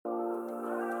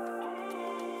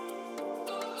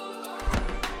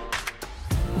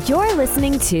You're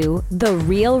listening to The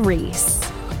Real Reese.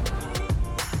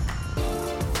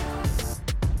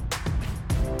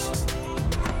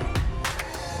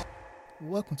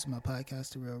 Welcome to my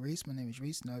podcast, The Real Reese. My name is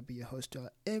Reese, and I'll be your host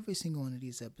throughout every single one of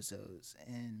these episodes.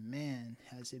 And man,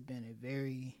 has it been a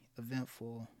very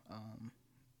eventful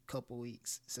couple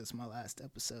weeks since my last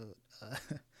episode.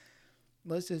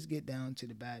 Let's just get down to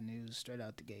the bad news straight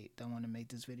out the gate. Don't want to make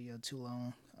this video too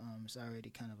long. It's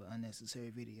already kind of an unnecessary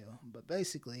video. But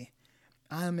basically,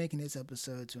 I am making this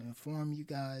episode to inform you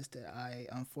guys that I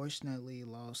unfortunately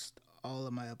lost all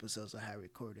of my episodes I had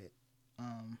recorded.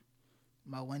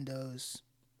 My Windows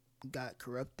got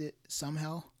corrupted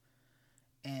somehow,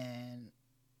 and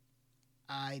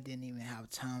I didn't even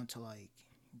have time to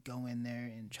go in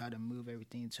there and try to move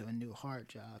everything to a new hard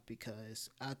drive, because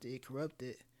after it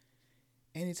corrupted,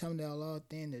 anytime that I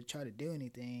logged in to try to do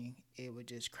anything, it would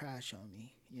just crash on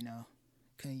me,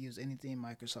 couldn't use anything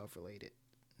Microsoft related,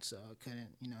 so I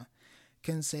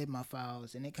couldn't save my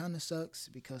files, and it kind of sucks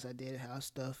because I did have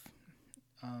stuff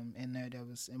in there that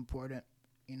was important,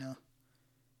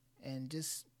 and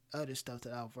just other stuff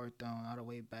that I've worked on all the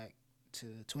way back to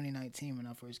 2019 when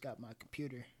I first got my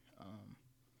computer.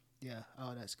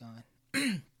 All that's gone.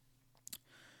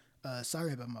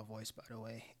 Sorry about my voice, by the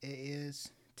way. It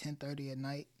is 10:30 at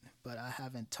night, but I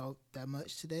haven't talked that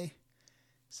much today,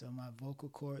 so my vocal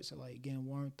cords are getting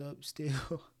warmed up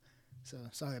still. So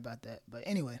sorry about that. But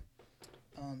anyway,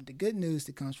 the good news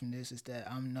that comes from this is that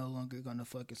I'm no longer going to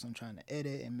focus on trying to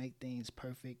edit and make things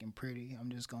perfect and pretty.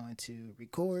 I'm just going to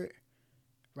record.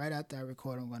 Right after I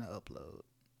record, I'm going to upload.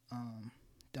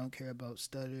 Don't care about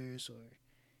stutters or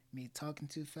me talking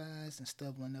too fast and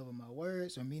stumbling over my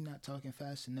words, or me not talking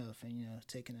fast enough and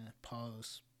taking a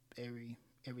pause every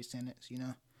sentence.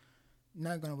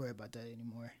 Not going to worry about that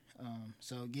anymore.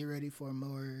 So get ready for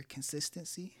more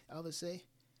consistency, I would say.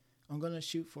 I'm going to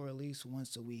shoot for at least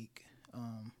once a week.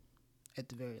 At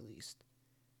the very least.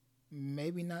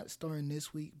 Maybe not starting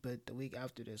this week, but the week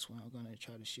after this one, I'm going to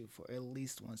try to shoot for at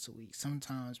least once a week.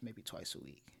 Sometimes maybe twice a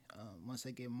week. Once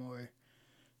I get more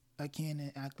akin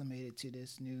and acclimated to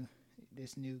this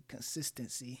new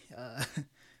consistency,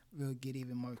 we'll get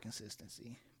even more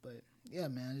consistency. But yeah,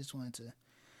 man, I just wanted to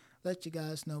let you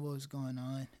guys know what was going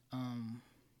on.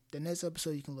 The next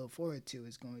episode you can look forward to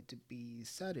is going to be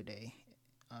Saturday.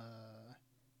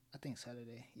 I think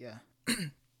Saturday, yeah.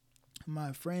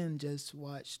 My friend just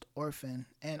watched Orphan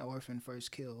and Orphan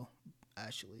First Kill,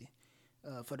 actually,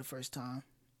 for the first time.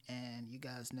 And you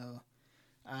guys know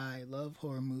I love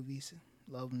horror movies.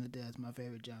 Love them to death, my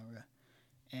favorite genre.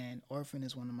 And Orphan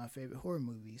is one of my favorite horror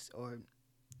movies.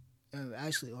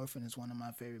 Actually, Orphan is one of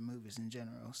my favorite movies in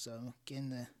general. So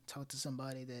getting to talk to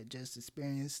somebody that just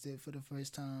experienced it for the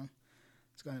first time,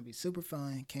 it's going to be super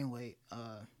fun. Can't wait.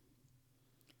 I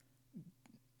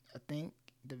think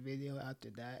the video after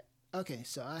that. Okay,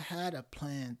 so I had a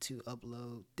plan to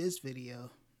upload this video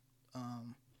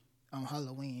on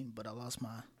Halloween, but I lost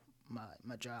my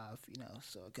drive,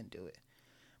 so I couldn't do it.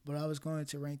 But I was going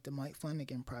to rank the Mike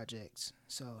Flanagan projects.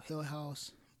 So Hill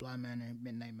House, Bly Manor,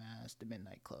 Midnight Mass, The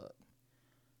Midnight Club.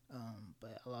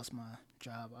 But I lost my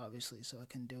job, obviously, so I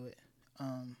couldn't do it.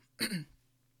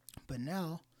 But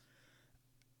now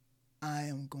I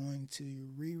am going to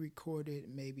re-record it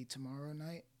maybe tomorrow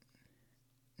night.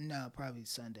 No, probably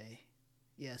Sunday.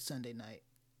 Yeah, Sunday night.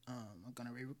 I'm going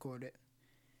to re-record it.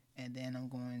 And then I'm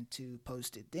going to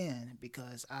post it then,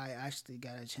 because I actually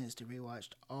got a chance to rewatch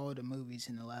all the movies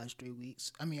in the last 3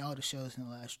 weeks. All the shows in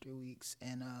the last 3 weeks.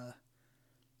 And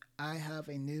I have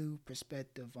a new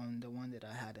perspective on the one that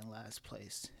I had in last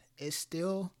place. It's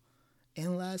still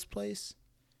in last place.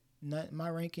 My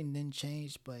ranking didn't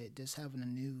change, but just having a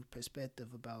new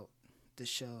perspective about the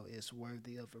show is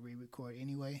worthy of a re-record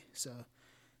anyway. So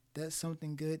that's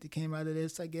something good that came out of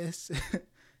this, I guess.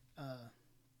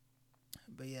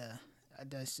 But yeah, I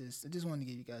just wanted to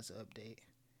give you guys an update.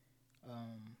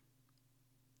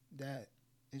 That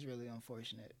is really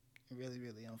unfortunate. Really,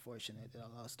 really unfortunate that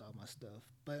I lost all my stuff.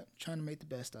 But trying to make the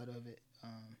best out of it.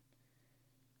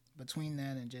 Between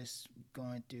that and just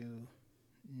going through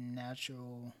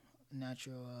natural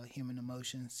human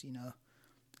emotions,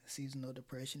 seasonal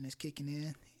depression is kicking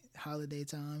in. Holiday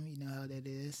time, you know how that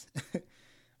is.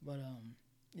 But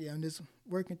yeah, I'm just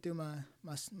working through my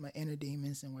inner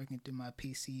demons and working through my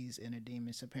PC's inner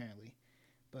demons, apparently.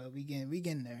 But we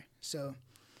getting there. So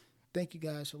thank you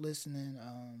guys for listening.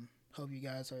 Hope you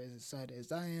guys are as excited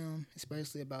as I am,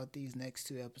 especially about these next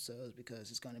 2 episodes, because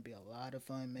it's going to be a lot of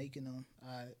fun making them.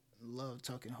 I love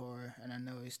talking horror, and I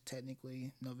know it's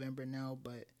technically November now,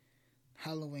 but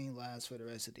Halloween lasts for the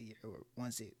rest of the year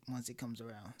once it comes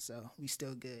around. So we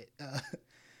still good.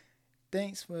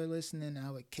 thanks for listening.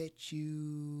 I will catch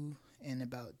you in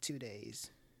about 2 days.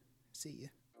 See ya.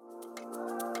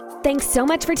 Thanks so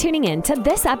much for tuning in to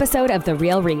this episode of The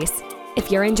Real Reese. If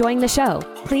you're enjoying the show,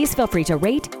 please feel free to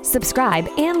rate, subscribe,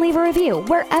 and leave a review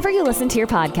wherever you listen to your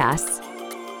podcasts.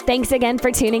 Thanks again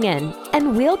for tuning in,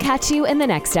 and we'll catch you in the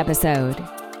next episode.